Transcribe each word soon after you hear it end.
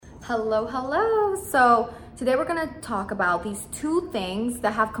Hello. So today we're gonna talk about these two things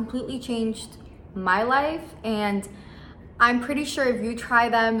that have completely changed my life, and I'm pretty sure if you try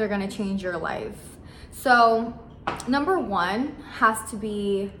them, they're gonna change your life. So number one has to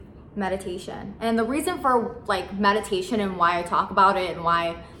be meditation. And the reason for meditation and why I talk about it and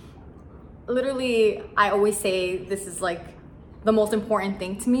why literally I always say this is the most important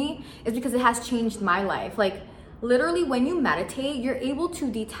thing to me is because it has changed my life. Literally, when you meditate, you're able to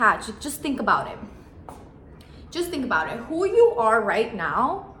detach. Just think about it. Who you are right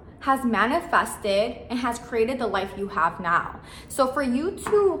now has manifested and has created the life you have now. So for you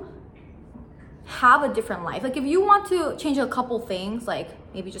to have a different life, if you want to change a couple things,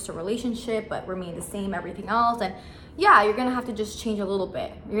 maybe just a relationship, but remain the same, everything else, and yeah, you're gonna have to just change a little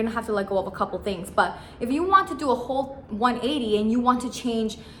bit. You're gonna have to let go of a couple things. But if you want to do a whole 180 and you want to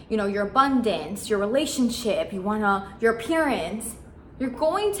change, your abundance, your relationship, your appearance, you're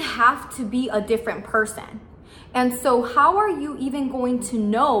going to have to be a different person. And so how are you even going to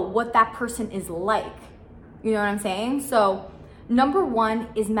know what that person is like? You know what I'm saying? So number one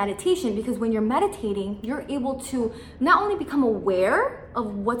is meditation, because when you're meditating, you're able to not only become aware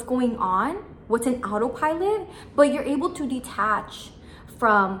of what's going on, what's in autopilot, but you're able to detach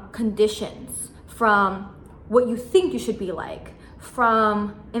from conditions, from what you think you should be like,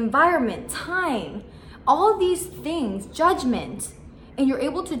 from environment, time, all these things, judgment, and you're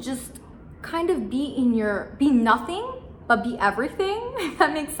able to just kind of be nothing, but be everything, if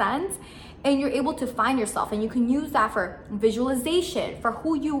that makes sense. And you're able to find yourself, and you can use that for visualization, for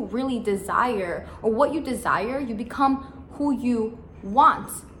who you really desire or what you desire. You become who you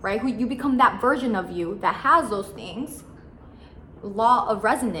want, right? You become that version of you that has those things. Law of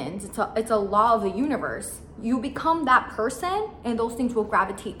resonance, it's a law of the universe. You become that person and those things will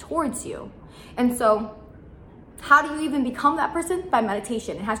gravitate towards you. And so how do you even become that person? By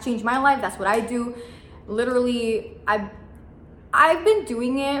meditation. It has changed my life. That's what I do. Literally, I've been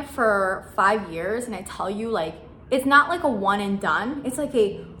doing it for 5 years, and I tell you, it's not like a one and done. It's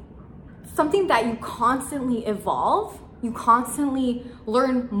something that you constantly evolve. You constantly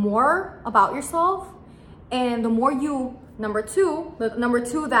learn more about yourself. And the more number two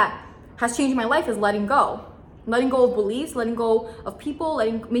that has changed my life is letting go. Letting go of beliefs, letting go of people,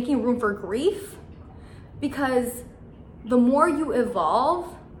 making room for grief. Because the more you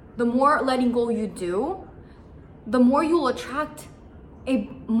evolve, the more letting go you do, the more you'll attract a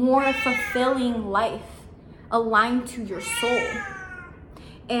more fulfilling life aligned to your soul.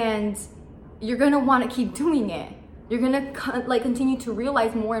 And you're gonna wanna keep doing it. You're gonna continue to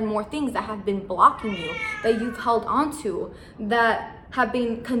realize more and more things that have been blocking you, that you've held onto, that have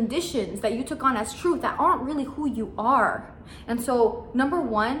been conditions that you took on as truth that aren't really who you are. And so number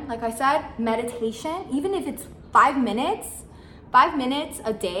one, like I said, meditation, even if it's 5 minutes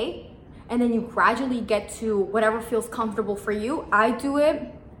a day, and then you gradually get to whatever feels comfortable for you. I do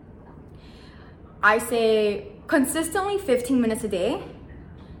it, I say consistently 15 minutes a day,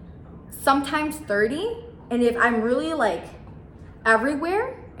 sometimes 30. And if I'm really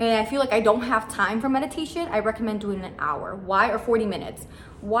everywhere and I feel like I don't have time for meditation, I recommend doing an hour. Why? Or 40 minutes.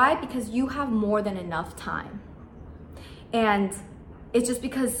 Why? Because you have more than enough time. And it's just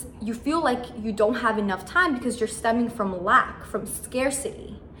because you feel like you don't have enough time because you're stemming from lack, from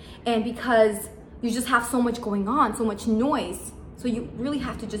scarcity. And because you just have so much going on, so much noise. So you really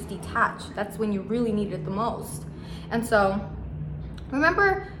have to just detach. That's when you really need it the most. And so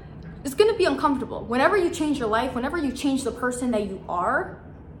remember, it's gonna be uncomfortable. Whenever you change your life, whenever you change the person that you are,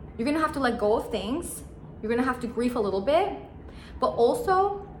 you're gonna have to let go of things. You're gonna have to grieve a little bit, but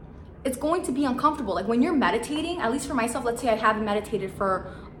also it's going to be uncomfortable. When you're meditating, at least for myself, let's say I haven't meditated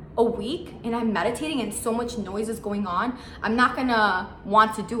for a week and I'm meditating and so much noise is going on, I'm not gonna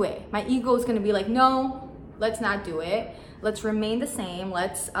want to do it. My ego is gonna be no, let's not do it. Let's remain the same.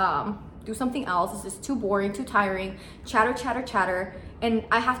 Let's do something else. This is too boring, too tiring, chatter. And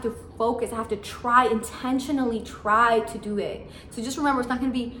I have to focus, I have to intentionally try to do it. So just remember, it's not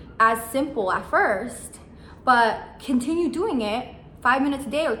gonna be as simple at first, but continue doing it 5 minutes a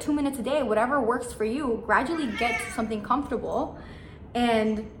day or 2 minutes a day, whatever works for you. Gradually get to something comfortable.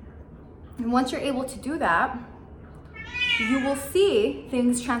 And once you're able to do that, you will see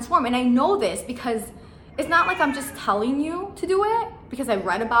things transform. And I know this because it's not like I'm just telling you to do it because I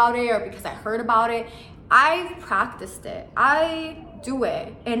read about it or because I heard about it. I've practiced it. I do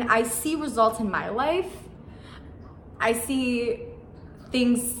it and I see results in my life. I see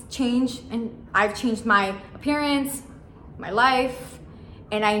things change, and I've changed my appearance, my life,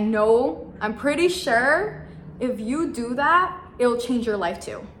 and I'm pretty sure if you do that, it'll change your life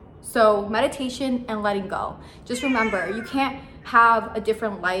too. So meditation and letting go. Just remember, you can't have a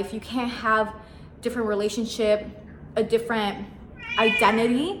different life. You can't have different relationship, a different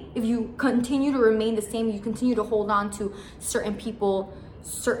identity if you continue to remain the same. You continue to hold on to certain people,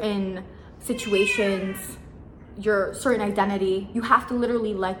 certain situations, your certain identity. You have to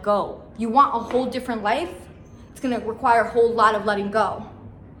literally let go. You want a whole different life, it's gonna require a whole lot of letting go.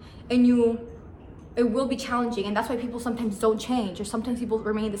 And it will be challenging, and that's why people sometimes don't change, or sometimes people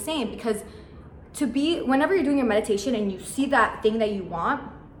remain the same, because whenever you're doing your meditation and you see that thing that you want,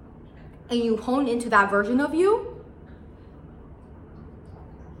 and you hone into that version of you,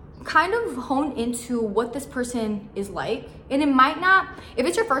 kind of hone into what this person is like. And it might not, if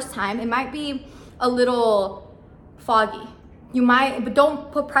it's your first time, it might be a little foggy. But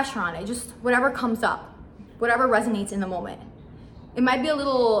don't put pressure on it. Just whatever comes up, whatever resonates in the moment. It might be a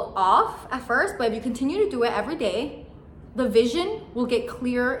little off at first, but if you continue to do it every day, the vision will get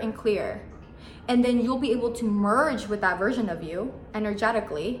clearer and clearer. And then you'll be able to merge with that version of you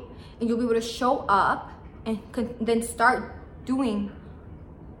energetically, and you'll be able to show up and then start doing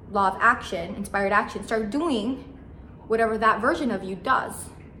law of action, inspired action. Start doing whatever that version of you does.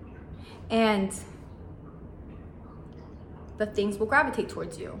 And the things will gravitate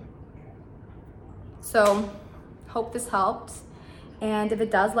towards you. So, hope this helped. And if it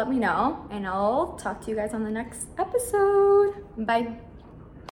does, let me know, and I'll talk to you guys on the next episode. Bye.